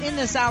In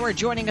this hour,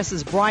 joining us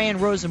is Brian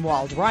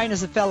Rosenwald. Brian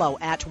is a fellow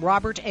at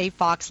Robert A.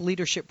 Fox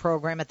Leadership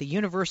Program at the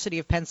University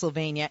of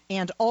Pennsylvania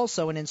and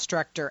also an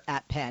instructor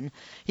at Penn.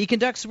 He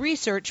conducts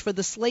research for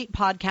the Slate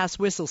podcast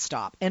Whistle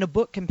Stop and a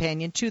book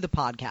companion to the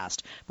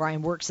podcast.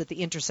 Brian works at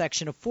the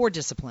intersection of 4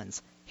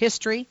 disciplines: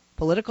 history,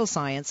 political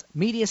science,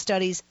 media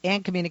studies,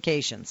 and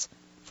communications.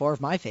 4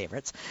 of my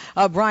favorites.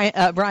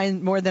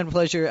 Brian, more than a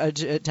pleasure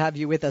to have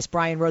you with us,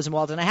 Brian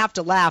Rosenwald. And I have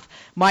to laugh.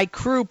 My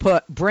crew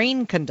put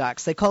Brain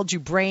Conducts. They called you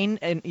Brain,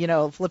 and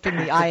flipping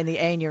the I and the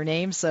A in your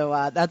name.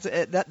 So that's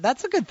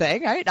a good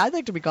thing, right? I'd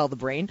like to be called the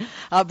Brain.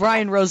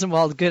 Brian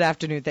Rosenwald, good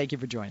afternoon. Thank you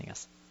for joining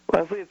us.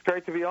 Leslie, it's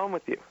great to be on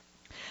with you.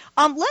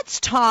 Let's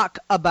talk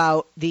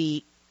about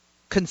the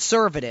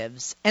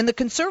conservatives and the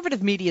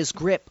conservative media's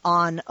grip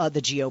on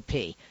the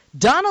GOP.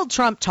 Donald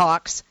Trump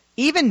talks,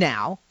 even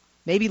now.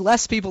 Maybe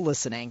less people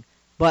listening,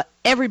 but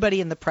everybody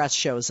in the press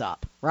shows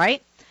up,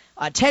 right?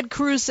 Ted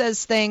Cruz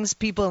says things,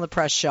 people in the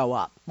press show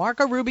up.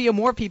 Marco Rubio,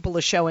 more people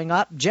are showing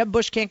up. Jeb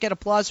Bush can't get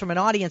applause from an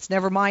audience,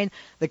 never mind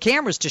the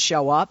cameras to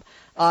show up.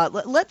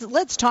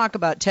 Let's talk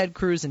about Ted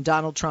Cruz and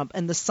Donald Trump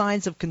and the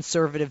signs of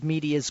conservative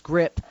media's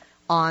grip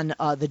on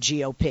the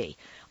GOP.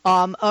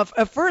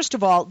 First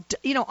of all,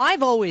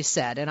 I've always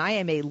said, and I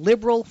am a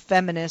liberal,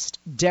 feminist,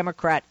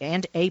 Democrat,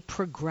 and a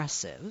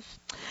progressive,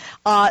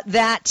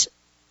 that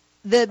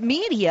the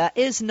media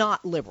is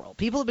not liberal.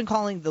 People have been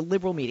calling the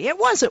liberal media. It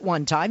was at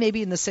one time,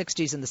 maybe in the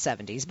 60s and the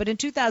 70s. But in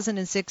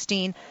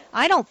 2016,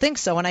 I don't think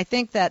so. And I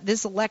think that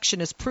this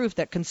election is proof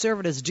that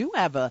conservatives do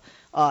have a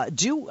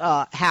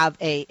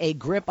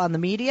grip on the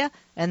media,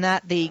 and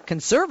that the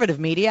conservative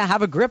media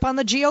have a grip on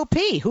the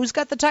GOP. Who's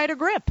got the tighter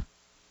grip?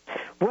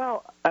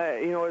 Well,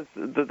 as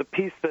the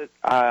piece that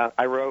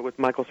I wrote with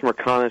Michael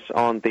Smerconish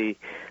on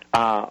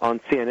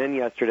CNN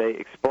yesterday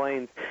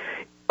explains,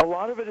 a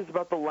lot of it is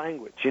about the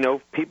language.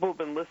 People have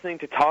been listening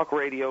to talk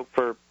radio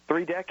for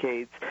 3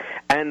 decades,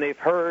 and they've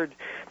heard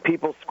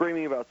people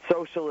screaming about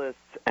socialists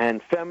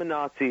and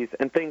feminazis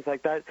and things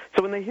like that.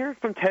 So when they hear it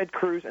from Ted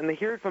Cruz and they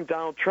hear it from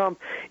Donald Trump,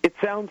 it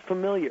sounds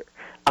familiar.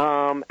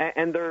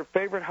 And their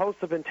favorite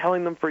hosts have been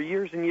telling them for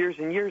years and years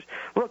and years,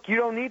 look, you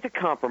don't need to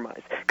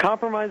compromise.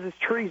 Compromise is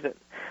treason.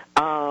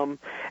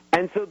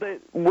 And so that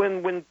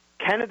when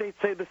candidates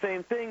say the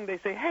same thing, they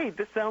say, hey,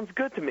 this sounds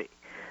good to me.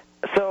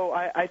 So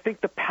I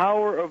think the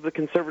power of the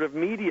conservative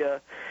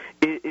media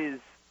is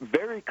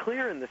very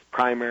clear in this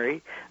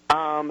primary,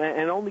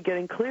 and only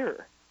getting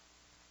clearer.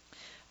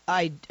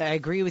 I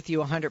agree with you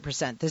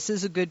 100%. This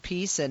is a good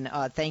piece, and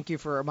thank you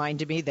for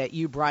reminding me that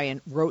you,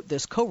 Brian,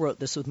 co-wrote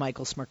this with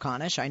Michael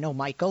Smerconish. I know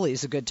Michael.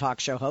 He's a good talk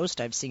show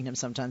host. I've seen him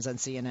sometimes on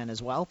CNN as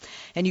well.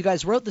 And you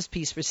guys wrote this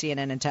piece for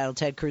CNN entitled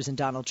Ted Cruz and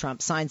Donald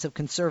Trump, Signs of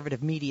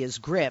Conservative Media's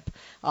Grip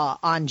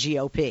on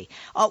GOP.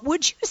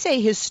 Would you say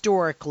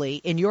historically,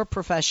 in your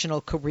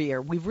professional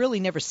career, we've really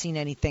never seen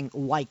anything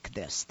like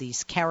this,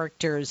 these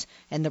characters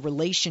and the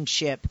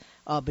relationship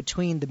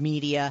between the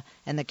media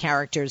and the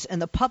characters and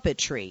the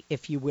puppetry,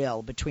 if you will,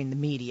 between the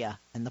media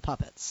and the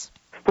puppets?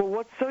 Well,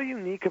 what's so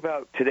unique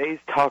about today's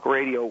talk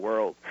radio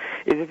world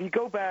is if you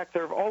go back,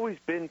 there have always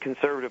been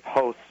conservative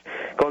hosts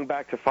going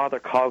back to Father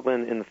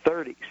Coughlin in the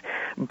 30s.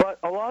 But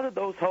a lot of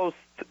those hosts,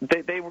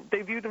 they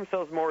viewed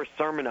themselves more as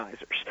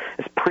sermonizers,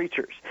 as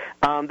preachers.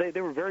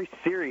 They were very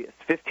serious,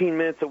 15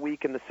 minutes a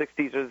week in the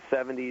 60s or the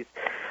 70s.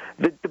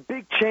 The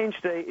big change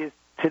today is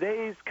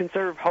today's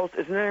conservative host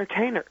is an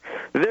entertainer.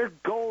 Their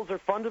goals are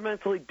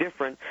fundamentally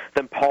different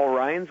than Paul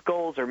Ryan's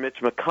goals or Mitch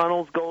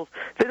McConnell's goals.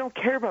 They don't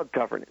care about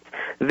governance.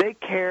 They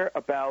care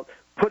about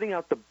putting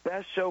out the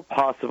best show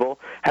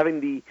possible,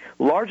 having the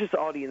largest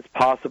audience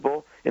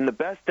possible in the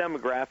best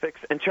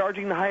demographics, and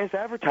charging the highest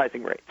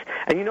advertising rates.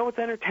 And you know what's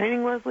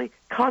entertaining, Leslie?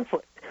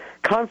 Conflict.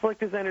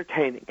 Conflict is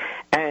entertaining.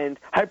 And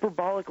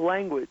hyperbolic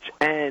language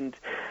and,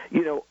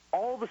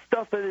 all the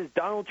stuff that is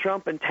Donald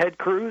Trump and Ted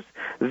Cruz,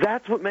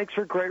 that's what makes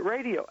for great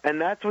radio. And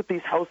that's what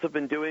these hosts have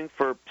been doing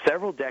for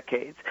several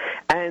decades.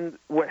 And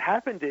what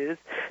happened is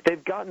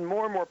they've gotten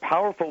more and more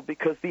powerful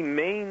because the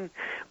main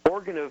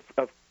organ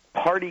of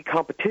party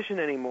competition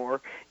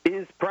anymore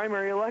is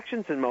primary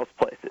elections in most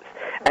places.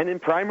 And in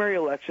primary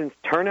elections,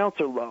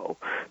 turnouts are low.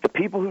 The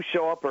people who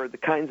show up are the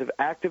kinds of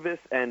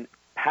activists and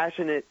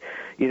passionate,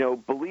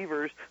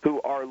 believers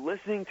who are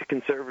listening to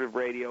conservative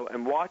radio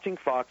and watching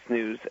Fox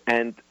News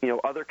and,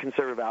 other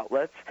conservative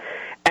outlets.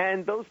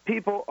 And those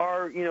people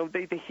are,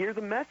 they hear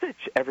the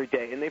message every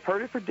day, and they've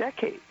heard it for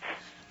decades.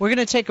 We're going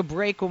to take a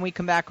break. When we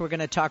come back, we're going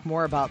to talk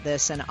more about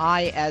this. And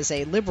I, as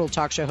a liberal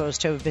talk show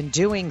host, have been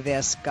doing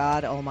this,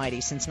 God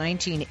almighty, since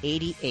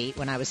 1988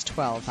 when I was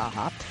 12.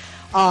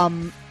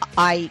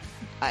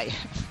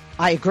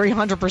 I agree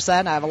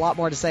 100%. I have a lot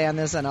more to say on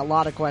this and a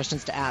lot of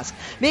questions to ask.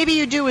 Maybe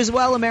you do as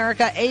well,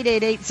 America.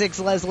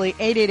 888-6-LESLIE,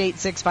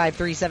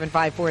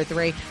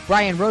 888-653-7543.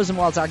 Brian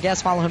Rosenwald's our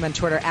guest. Follow him on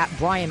Twitter at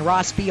Brian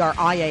Ross,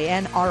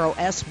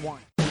 BRIANROS1.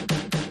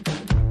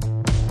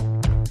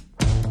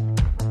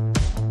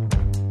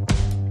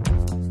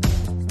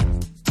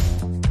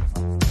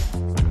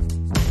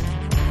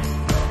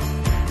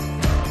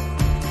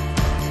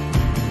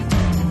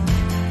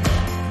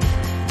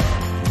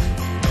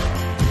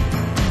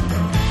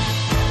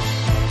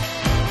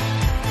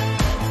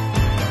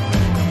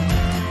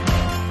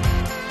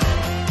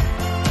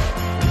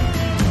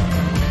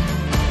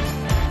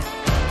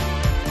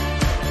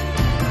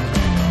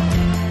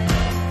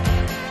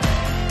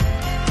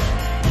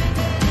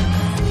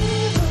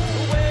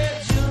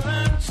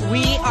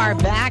 are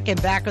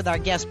back with our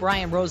guest,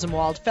 Brian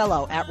Rosenwald,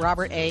 fellow at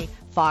Robert A.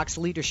 Fox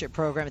Leadership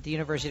Program at the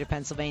University of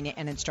Pennsylvania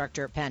and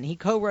instructor at Penn. He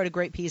co-wrote a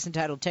great piece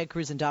entitled Ted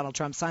Cruz and Donald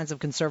Trump, Signs of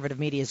Conservative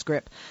Media's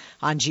Grip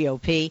on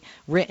GOP,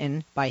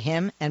 written by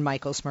him and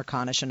Michael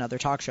Smerconish, another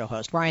talk show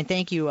host. Brian,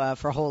 thank you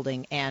for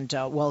holding, and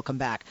welcome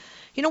back.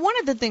 You know, one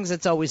of the things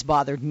that's always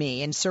bothered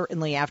me, and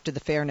certainly after the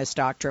Fairness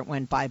Doctrine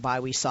went bye-bye,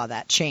 we saw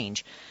that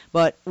change.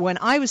 But when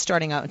I was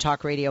starting out in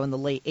talk radio in the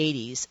late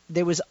 80s,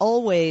 there was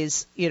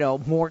always,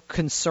 more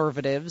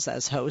conservatives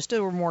as hosts.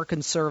 There were more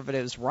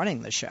conservatives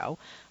running the show,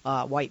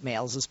 white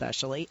males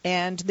especially,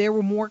 and there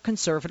were more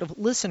conservative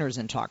listeners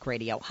in talk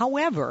radio.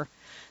 However,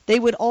 they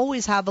would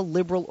always have a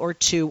liberal or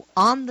two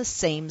on the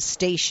same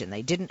station.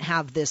 They didn't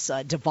have this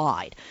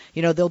divide.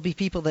 There'll be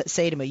people that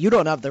say to me, you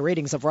don't have the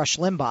ratings of Rush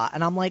Limbaugh.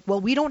 And I'm like,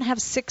 well, we don't have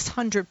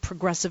 600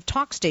 progressive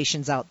talk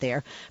stations out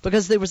there,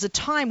 because there was a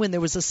time when there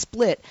was a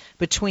split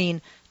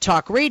between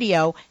talk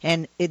radio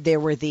and there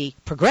were the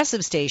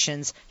progressive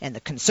stations and the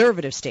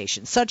conservative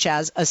stations, such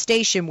as a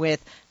station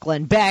with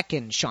Glenn Beck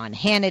and Sean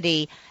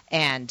Hannity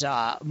and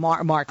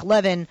Mark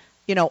Levin,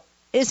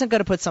 isn't going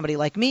to put somebody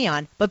like me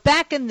on, but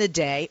back in the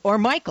day, or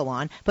Michael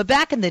on, but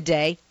back in the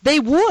day, they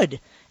would.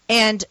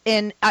 And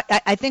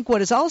I think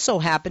what has also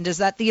happened is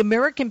that the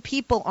American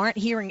people aren't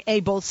hearing,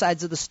 both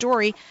sides of the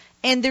story,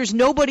 and there's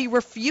nobody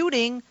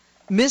refuting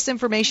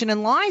misinformation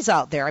and lies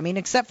out there. I mean,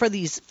 except for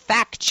these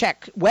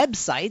fact-check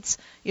websites,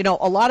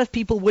 a lot of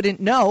people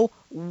wouldn't know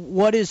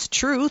what is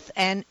truth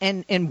and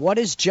what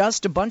is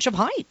just a bunch of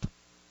hype.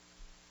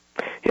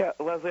 Yeah,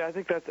 Leslie, I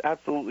think that's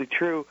absolutely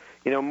true.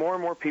 More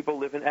and more people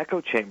live in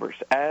echo chambers.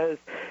 As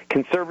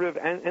conservative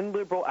and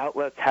liberal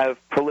outlets have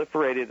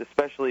proliferated,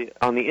 especially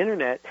on the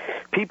Internet,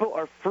 people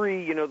are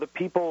free. The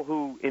people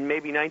who in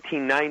maybe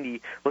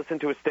 1990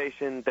 listened to a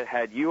station that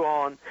had you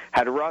on,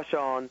 had Rush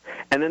on,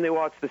 and then they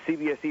watched the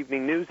CBS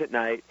Evening News at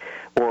night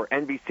or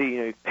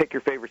NBC, pick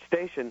your favorite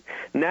station.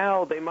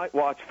 Now they might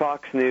watch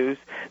Fox News,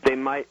 they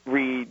might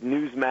read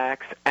Newsmax,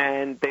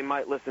 and they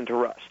might listen to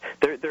Rush.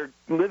 They're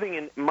living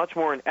in much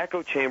more in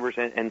echo chambers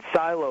and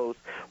silos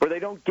where they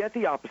don't get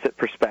the opposite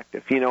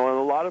perspective. And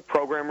a lot of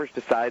programmers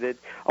decided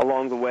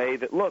along the way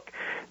that, look,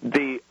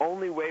 the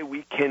only way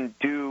we can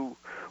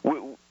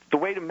the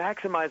way to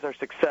maximize our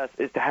success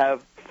is to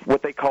have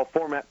what they call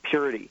format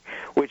purity,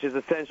 which is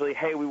essentially,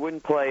 hey, we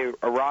wouldn't play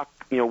a rock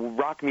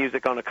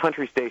music on a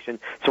country station,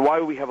 so why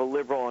would we have a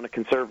liberal on a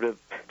conservative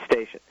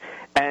station?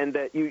 And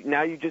that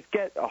now you just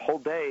get a whole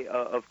day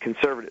of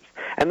conservatives.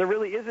 And there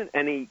really isn't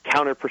any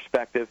counter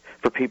perspective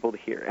for people to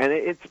hear. And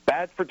it's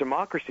bad for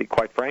democracy,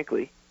 quite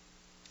frankly.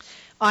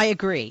 I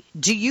agree.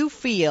 Do you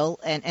feel,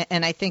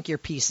 and I think your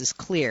piece is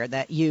clear,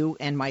 that you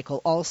and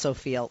Michael also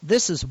feel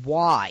this is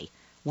why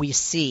we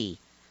see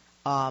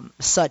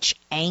such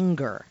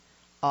anger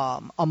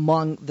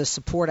among the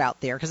support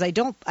out there? Because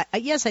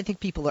yes, I think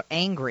people are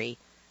angry,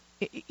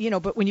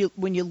 but when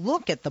you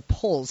look at the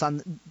polls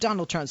on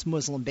Donald Trump's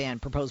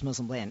proposed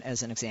Muslim ban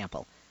as an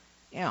example,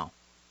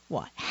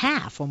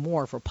 half or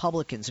more of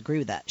Republicans agree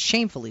with that.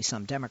 Shamefully,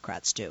 some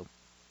Democrats do.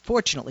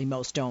 Fortunately,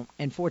 most don't,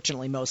 and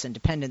fortunately, most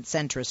independent,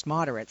 centrist,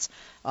 moderates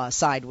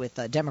side with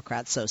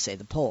Democrats, so say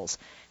the polls.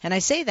 And I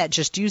say that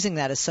just using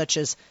that as such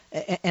as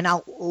an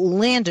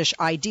outlandish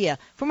idea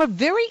from a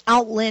very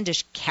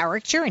outlandish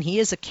character, and he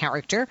is a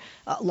character,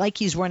 like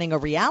he's running a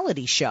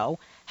reality show.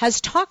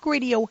 Has talk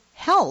radio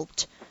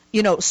helped,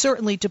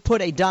 certainly to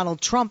put a Donald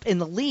Trump in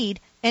the lead?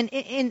 And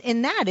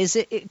in that,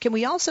 can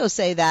we also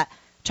say that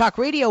talk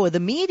radio or the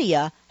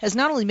media has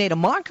not only made a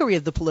mockery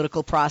of the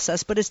political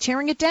process, but is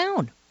tearing it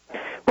down?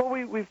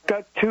 Well, we've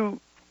got two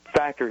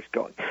factors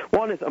going.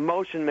 One is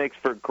emotion makes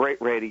for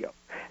great radio.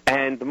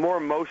 And the more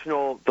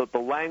emotional the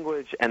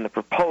language and the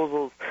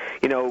proposals,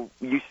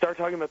 you start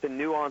talking about the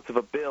nuance of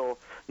a bill,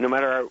 no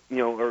matter,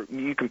 or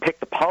you can pick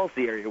the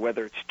policy area,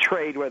 whether it's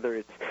trade, whether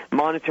it's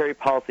monetary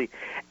policy,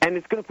 and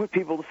it's going to put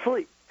people to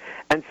sleep.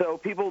 And so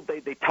people,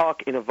 they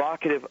talk in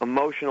evocative,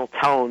 emotional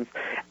tones,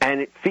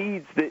 and it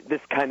feeds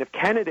this kind of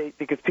candidate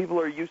because people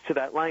are used to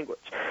that language.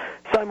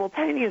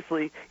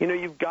 Simultaneously,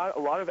 you've got a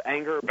lot of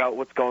anger about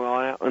what's going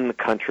on out in the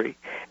country,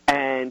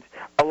 and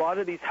a lot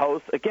of these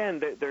hosts, again,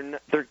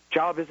 their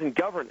job isn't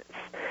governance,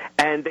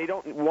 and they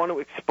don't want to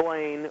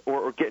explain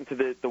or get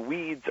into the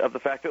weeds of the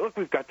fact that, look,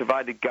 we've got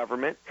divided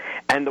government,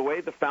 and the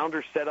way the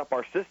founders set up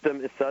our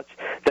system is such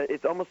that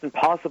it's almost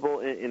impossible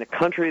in a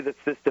country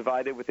that's this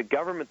divided with a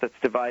government that's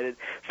divided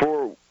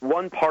for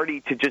one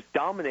party to just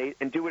dominate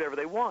and do whatever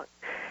they want.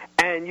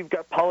 And you've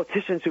got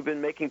politicians who've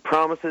been making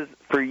promises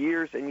for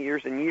years and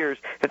years and years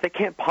that they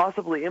can't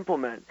possibly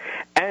implement.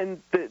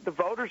 And the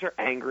voters are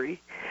angry,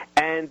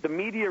 and the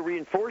media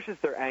reinforces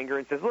their anger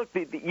and says, look,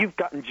 you've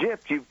gotten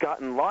gypped, you've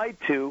gotten lied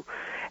to,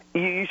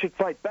 you should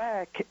fight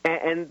back.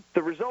 And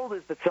the result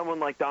is that someone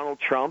like Donald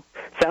Trump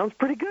sounds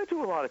pretty good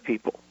to a lot of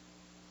people.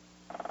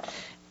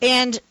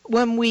 And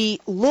when we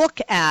look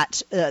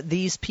at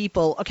these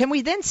people, can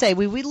we then say,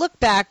 we look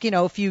back,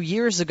 a few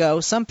years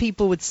ago, some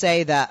people would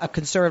say that a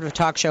conservative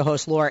talk show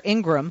host, Laura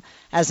Ingraham,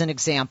 as an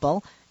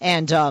example,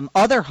 and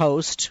other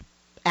hosts,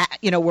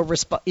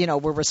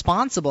 were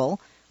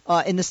responsible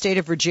in the state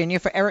of Virginia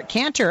for Eric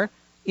Cantor,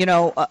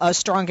 a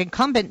strong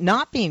incumbent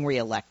not being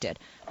reelected.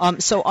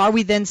 So are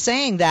we then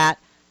saying that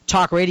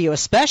talk radio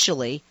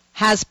especially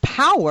has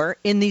power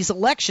in these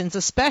elections,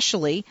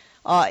 especially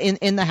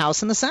in the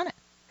House and the Senate?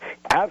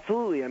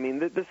 Absolutely. I mean,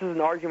 this is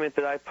an argument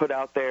that I put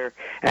out there,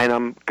 and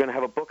I'm going to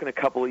have a book in a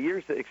couple of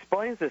years that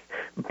explains this.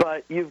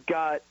 But you've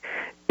got,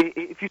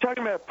 if you're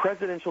talking about a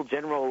presidential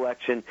general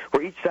election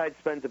where each side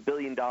spends $1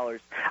 billion,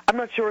 I'm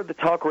not sure the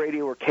talk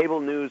radio or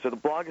cable news or the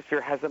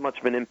blogosphere has that much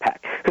of an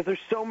impact because there's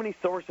so many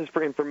sources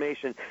for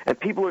information, and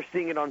people are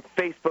seeing it on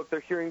Facebook.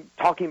 They're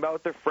talking about it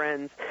with their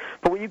friends.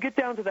 But when you get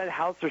down to that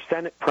House or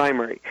Senate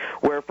primary,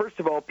 where, first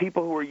of all,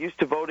 people who are used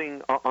to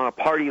voting on a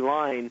party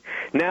line,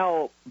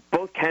 now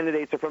both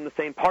candidates are from the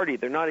same party.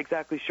 They're not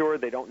exactly sure.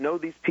 They don't know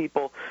these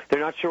people.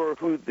 They're not sure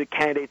who the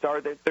candidates are.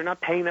 They're not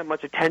paying that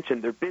much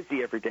attention. They're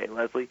busy every day,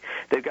 Leslie.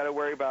 They've got to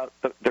worry about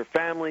their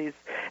families,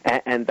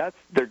 and that's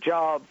their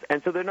jobs,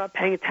 and so they're not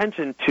paying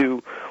attention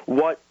to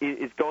what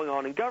is going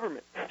on in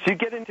government. So you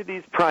get into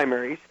these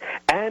primaries,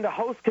 and a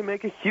host can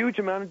make a huge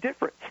amount of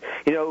difference.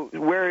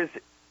 Whereas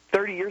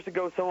 30 years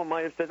ago, someone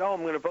might have said,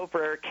 I'm going to vote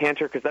for Eric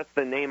Cantor because that's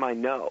the name I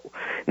know.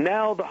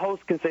 Now the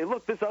host can say,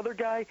 look, this other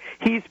guy,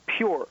 he's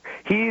pure.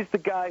 He's the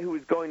guy who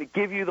is going to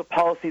give you the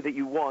policy that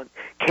you want.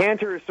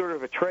 Cantor is sort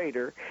of a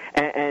traitor,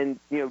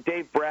 and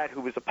Dave Bratt, who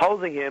was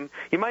opposing him,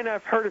 you might not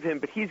have heard of him,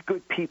 but he's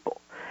good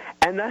people.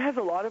 And that has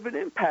a lot of an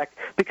impact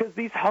because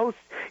these hosts,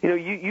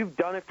 you've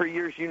done it for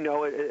years, you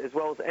know it as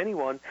well as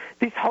anyone.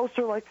 These hosts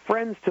are like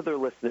friends to their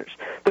listeners.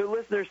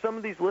 Some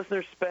of these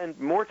listeners spend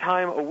more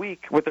time a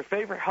week with their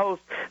favorite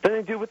host than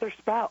they do with their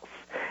spouse.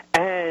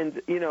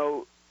 And,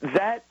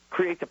 that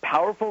creates a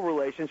powerful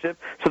relationship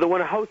so that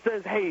when a host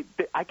says, hey,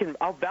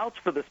 I'll vouch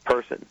for this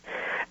person,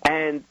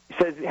 and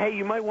says, hey,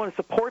 you might want to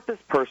support this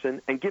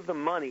person and give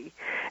them money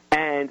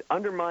and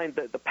undermine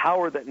the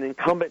power that an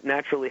incumbent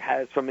naturally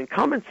has from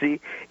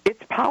incumbency,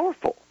 it's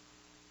powerful.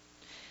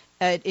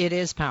 It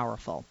is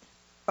powerful.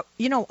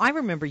 I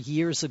remember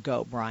years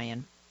ago,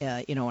 Brian,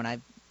 and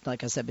I've,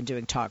 like I said, been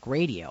doing talk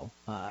radio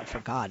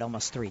for,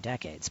 almost 3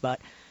 decades. But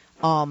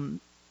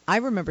I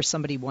remember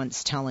somebody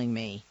once telling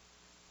me,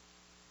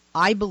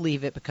 I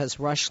believe it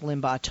because Rush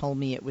Limbaugh told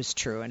me it was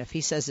true. And if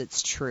he says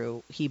it's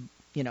true,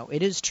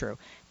 it is true.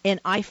 And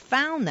I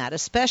found that,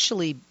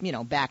 especially,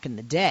 back in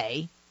the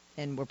day,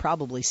 and we're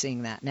probably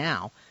seeing that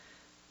now,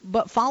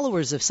 but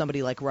followers of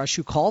somebody like Rush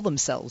who call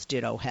themselves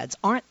ditto heads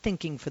aren't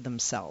thinking for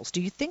themselves.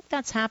 Do you think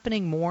that's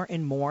happening more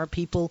and more?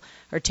 People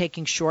are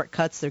taking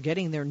shortcuts. They're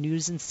getting their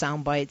news in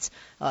sound bites.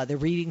 They're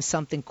reading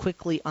something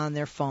quickly on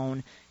their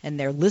phone, and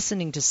they're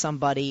listening to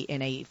somebody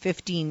in a 10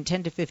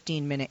 to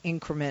 15-minute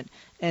increment,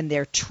 and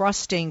they're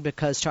trusting,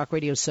 because talk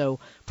radio is so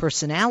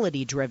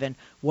personality-driven,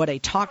 what a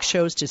talk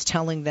show host is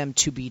telling them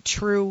to be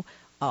true,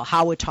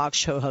 how a talk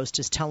show host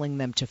is telling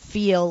them to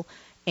feel,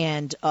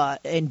 and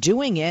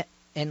doing it.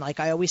 And like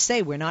I always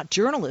say, we're not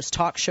journalists,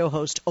 talk show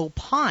host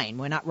opine.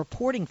 We're not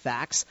reporting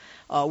facts.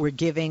 We're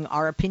giving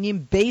our opinion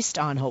based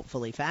on,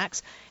 hopefully,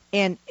 facts.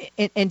 And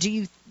do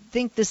you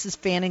think this is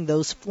fanning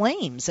those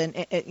flames? And,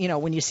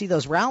 when you see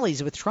those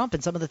rallies with Trump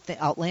and some of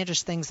the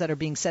outlandish things that are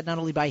being said not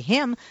only by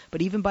him,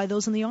 but even by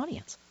those in the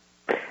audience.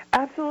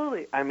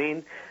 Absolutely. I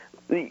mean,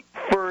 the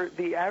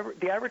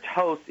average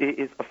host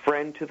is a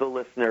friend to the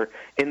listener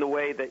in the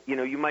way that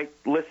you might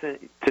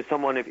listen to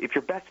someone if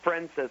your best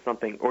friend says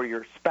something, or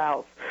your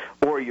spouse,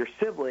 or your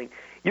sibling.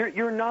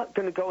 You're not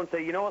going to go and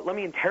say, you know what, let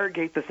me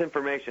interrogate this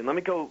information. Let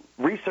me go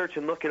research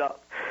and look it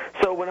up.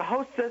 So when a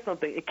host says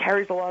something, it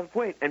carries a lot of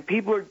weight, and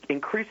people are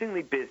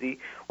increasingly busy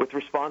with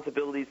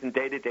responsibilities in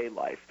day-to-day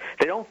life.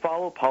 They don't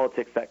follow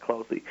politics that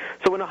closely.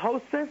 So when a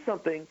host says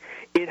something,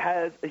 it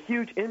has a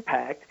huge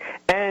impact,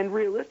 and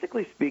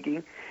realistically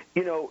speaking,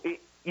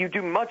 you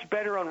do much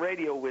better on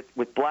radio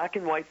with black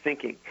and white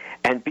thinking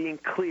and being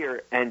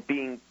clear and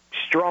being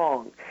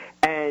strong.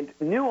 And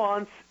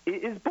nuance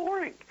is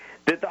boring.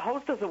 The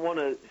host doesn't want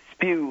to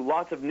spew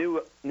lots of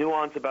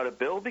nuance about a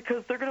bill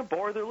because they're going to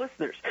bore their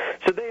listeners.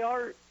 So they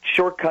are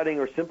shortcutting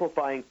or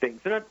simplifying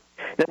things. They're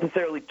not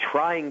necessarily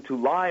trying to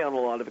lie on a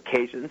lot of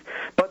occasions,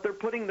 but they're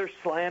putting their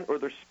slant or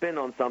their spin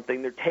on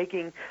something. They're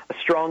taking a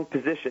strong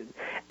position,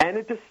 and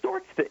it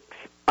distorts things.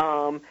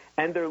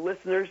 And their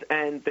listeners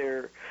and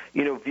their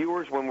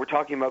viewers, when we're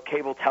talking about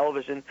cable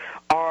television,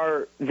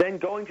 are then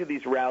going to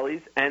these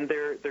rallies, and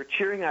they're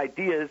cheering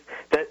ideas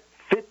that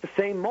fit the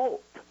same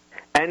mold.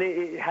 And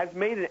it has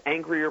made an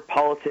angrier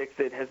politics.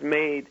 It has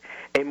made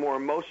a more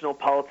emotional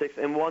politics,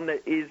 and one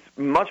that is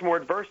much more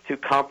adverse to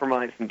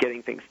compromise and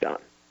getting things done.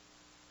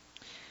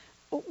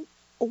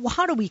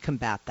 How do we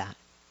combat that?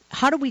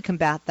 How do we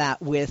combat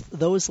that with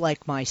those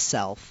like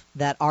myself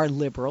that are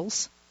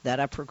liberals, that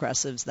are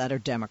progressives, that are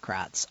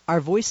Democrats? Our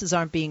voices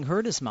aren't being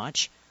heard as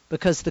much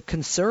because the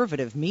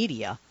conservative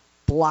media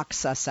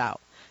blocks us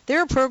out. There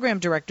are program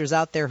directors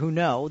out there who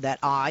know that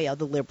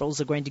the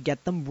liberals, are going to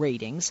get them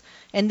ratings.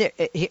 And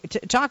to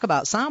talk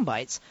about sound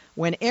bites,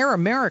 when Air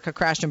America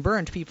crashed and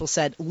burned, people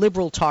said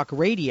liberal talk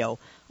radio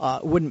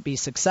wouldn't be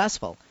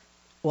successful.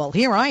 Well,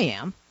 here I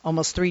am,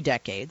 almost 3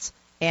 decades,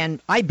 And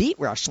I beat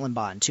Rush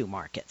Limbaugh in 2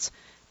 markets.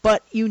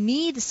 But you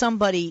need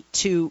somebody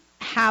to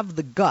have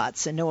the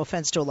guts, and no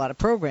offense to a lot of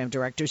program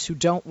directors who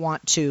don't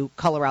want to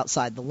color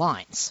outside the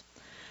lines,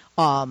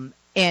 and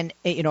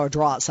or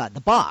draw outside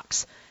the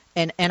box.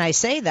 And I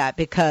say that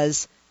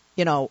because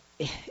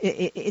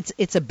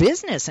it's a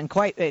business, and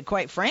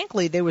quite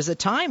frankly, there was a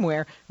time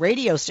where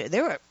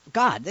there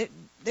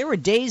were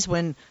days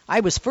when I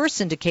was first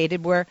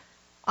syndicated where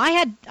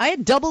I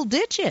had double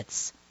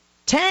digits,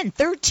 10,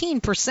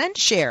 13%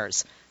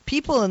 shares.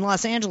 People in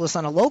Los Angeles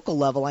on a local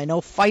level, I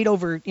know, fight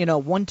over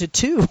 1 to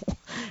 2.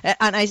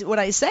 And what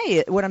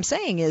I'm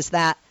saying is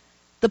that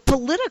the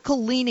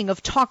political leaning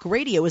of talk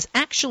radio has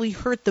actually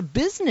hurt the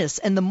business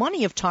and the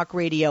money of talk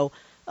radio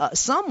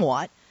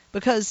somewhat,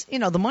 because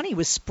the money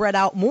was spread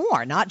out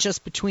more, not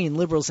just between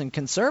liberals and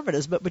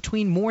conservatives, but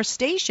between more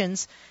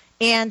stations.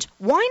 And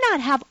why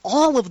not have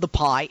all of the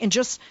pie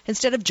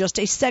instead of just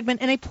a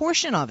segment and a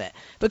portion of it?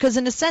 Because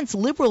in a sense,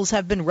 liberals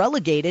have been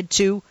relegated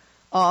to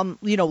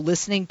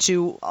listening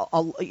to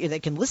they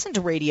can listen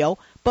to radio,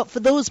 but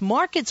for those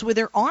markets where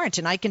there aren't,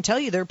 and I can tell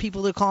you there are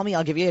people that call me.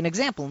 I'll give you an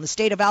example. In the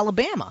state of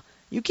Alabama,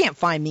 you can't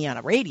find me on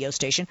a radio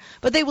station,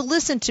 but they will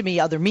listen to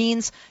me other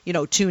means.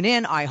 Tune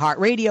in,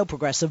 iHeartRadio,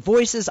 Progressive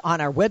Voices, on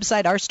our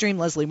website, our stream,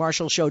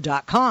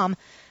 LeslieMarshallShow.com.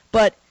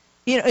 But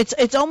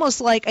it's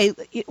almost like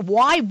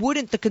why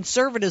wouldn't the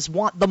conservatives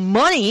want the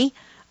money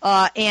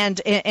and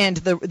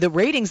the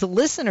ratings, the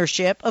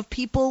listenership of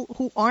people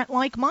who aren't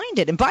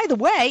like-minded? And by the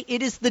way,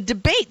 it is the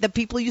debate that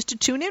people used to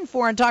tune in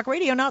for on talk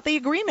radio, not the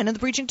agreement and the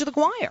preaching to the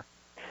choir.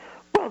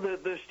 Well,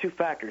 there's 2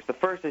 factors. The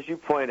first, as you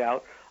pointed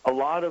out, a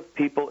lot of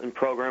people in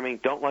programming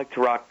don't like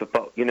to rock the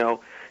boat.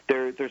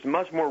 There's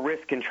much more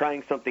risk in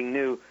trying something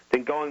new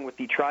than going with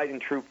the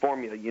tried-and-true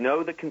formula.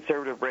 The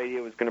conservative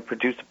radio is going to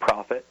produce a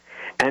profit,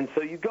 and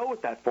so you go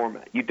with that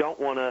format. You don't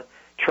want to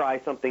try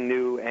something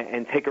new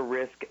and take a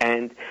risk,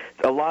 and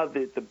a lot of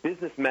the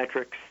business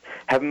metrics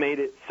have made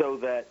it so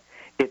that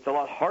it's a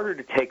lot harder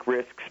to take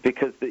risks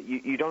because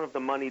you don't have the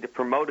money to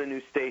promote a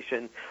new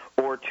station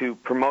or to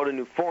promote a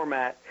new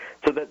format,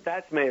 so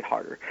that's made it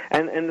harder.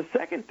 And the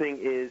second thing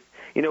is,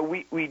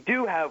 we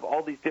do have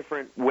all these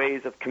different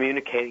ways of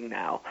communicating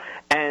now,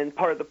 and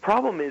part of the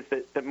problem is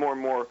that more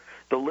and more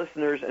the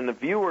listeners and the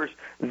viewers,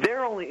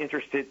 they're only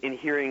interested in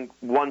hearing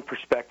one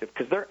perspective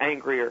because they're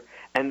angrier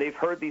and they've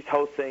heard these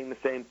hosts saying the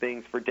same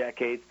things for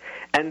decades,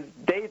 and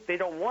they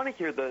don't want to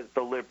hear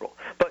the liberal.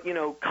 But,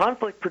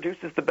 conflict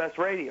produces the best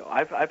radio.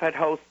 I've had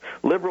hosts,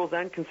 liberals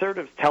and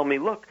conservatives, tell me,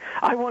 look,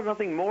 I want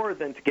nothing more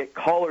than to get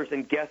callers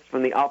and guests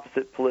from the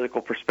opposite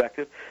political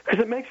perspective because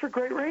it makes for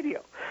great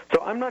radio.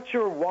 So I'm not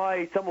sure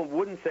why someone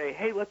wouldn't say,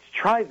 hey, let's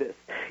try this.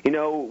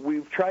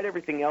 We've tried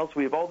everything else.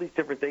 We have all these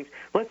different things.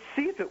 Let's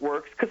see if it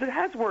works, because it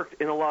has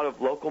worked in a lot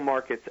of local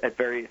markets at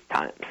various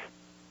times.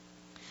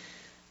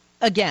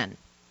 Again,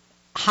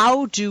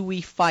 how do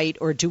we fight,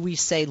 or do we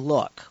say,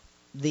 look,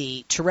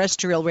 the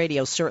terrestrial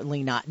radio is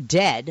certainly not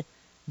dead,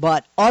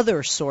 but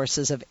other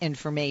sources of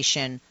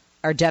information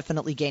are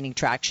definitely gaining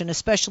traction,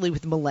 especially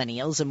with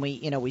millennials, and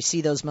we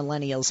see those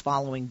millennials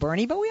following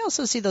Bernie, but we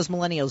also see those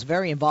millennials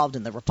very involved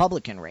in the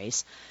Republican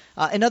race.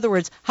 In other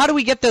words, how do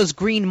we get those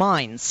green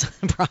minds,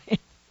 Brian?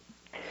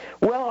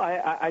 Well,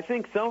 I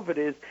think some of it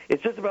is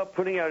it's just about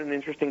putting out an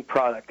interesting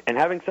product and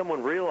having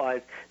someone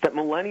realize that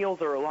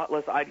millennials are a lot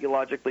less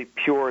ideologically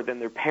pure than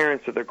their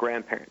parents or their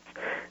grandparents.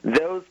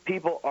 Those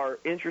people are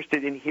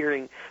interested in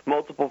hearing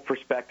multiple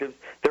perspectives.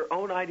 Their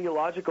own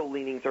ideological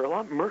leanings are a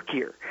lot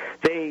murkier.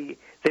 They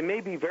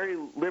may be very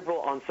liberal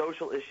on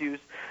social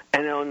issues,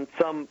 and on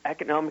some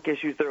economic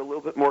issues they're a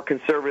little bit more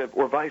conservative,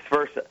 or vice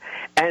versa.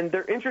 And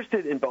they're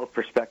interested in both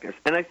perspectives.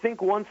 And I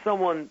think once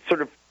someone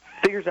sort of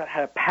figures out how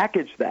to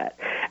package that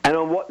and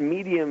on what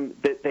medium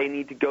that they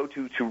need to go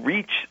to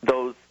reach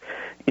those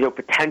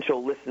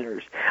potential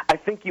listeners, I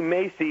think you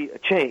may see a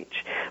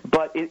change.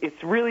 But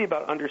it's really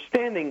about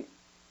understanding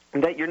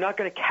that you're not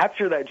going to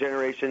capture that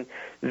generation.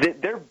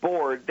 That they're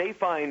bored. They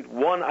find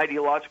one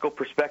ideological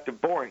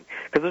perspective boring,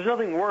 because there's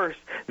nothing worse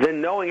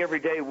than knowing every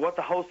day what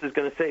the host is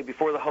going to say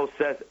before the host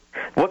says it.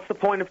 What's the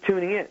point of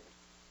tuning in?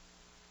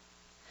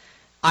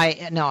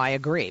 I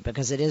agree,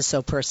 because it is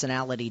so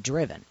personality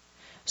driven.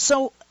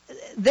 So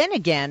then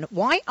again,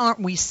 why aren't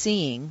we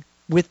seeing,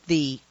 with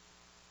the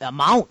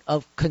amount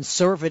of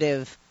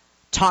conservative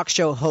talk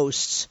show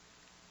hosts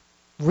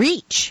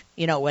reach,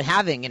 with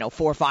having,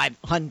 400,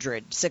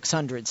 500,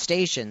 600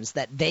 stations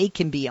that they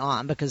can be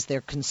on because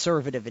they're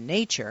conservative in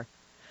nature,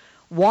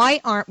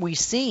 why aren't we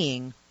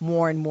seeing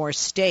more and more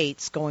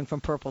states going from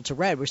purple to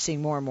red? We're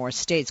seeing more and more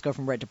states go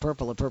from red to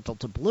purple or purple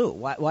to blue.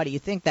 Why do you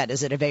think that?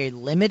 Is it a very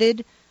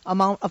limited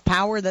amount of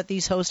power that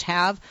these hosts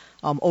have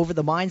over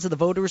the minds of the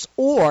voters,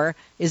 or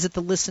is it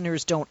the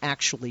listeners don't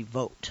actually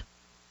vote?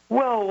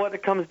 Well, what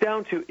it comes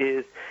down to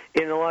is,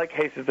 in a lot of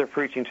cases, they're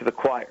preaching to the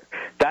choir.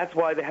 That's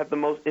why they have the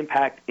most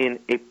impact in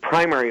a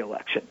primary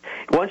election.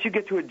 Once you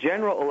get to a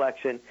general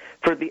election,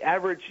 for the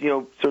average,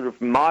 sort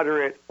of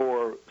moderate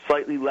or slightly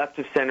slightly left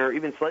of center,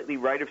 even slightly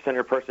right of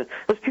center person,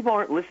 those people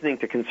aren't listening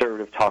to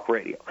conservative talk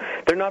radio.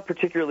 They're not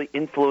particularly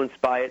influenced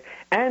by it,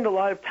 and a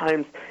lot of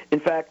times, in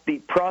fact, the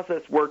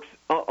process works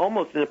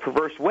almost in a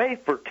perverse way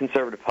for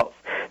conservative hosts.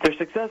 They're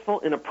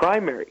successful in a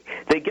primary.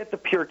 They get the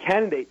pure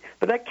candidate,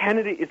 but that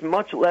candidate is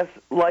much less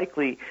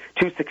likely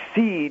to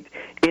succeed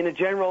in a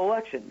general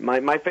election.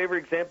 My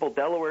favorite example,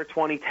 Delaware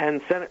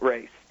 2010 Senate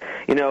race.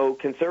 You know,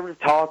 conservative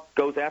talk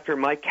goes after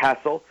Mike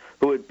Castle,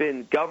 who had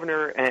been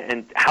governor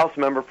and House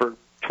member for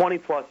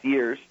 20-plus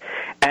years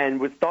and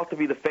was thought to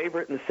be the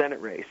favorite in the Senate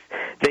race.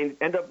 They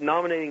end up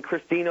nominating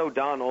Christine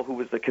O'Donnell, who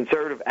was the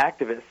conservative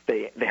activist.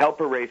 They help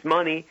her raise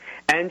money,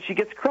 and she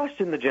gets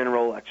crushed in the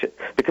general election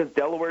because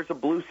Delaware's a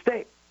blue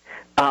state.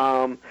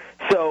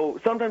 So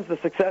sometimes the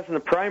success in the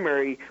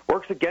primary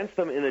works against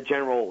them in the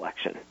general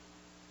election.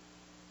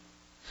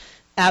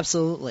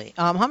 Absolutely.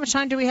 How much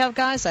time do we have,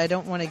 guys? I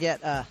don't want to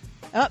get...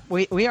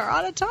 we are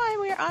out of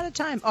time. We are out of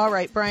time. All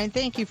right, Brian,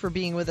 thank you for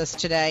being with us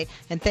today,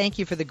 and thank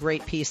you for the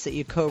great piece that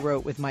you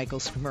co-wrote with Michael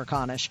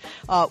Smerconish.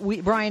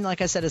 Brian, like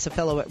I said, is a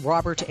fellow at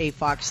Robert A.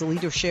 Fox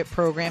Leadership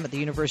Program at the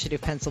University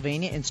of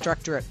Pennsylvania,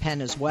 instructor at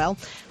Penn as well.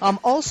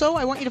 Also,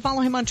 I want you to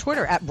follow him on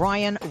Twitter at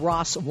Brian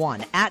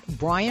Ross1, at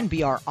Brian,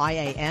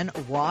 B-R-I-A-N,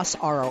 Ross,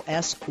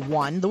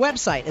 R-O-S-1. The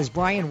website is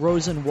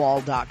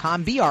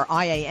brianrosenwald.com,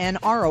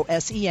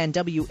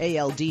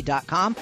 B-R-I-A-N-R-O-S-E-N-W-A-L-D.com.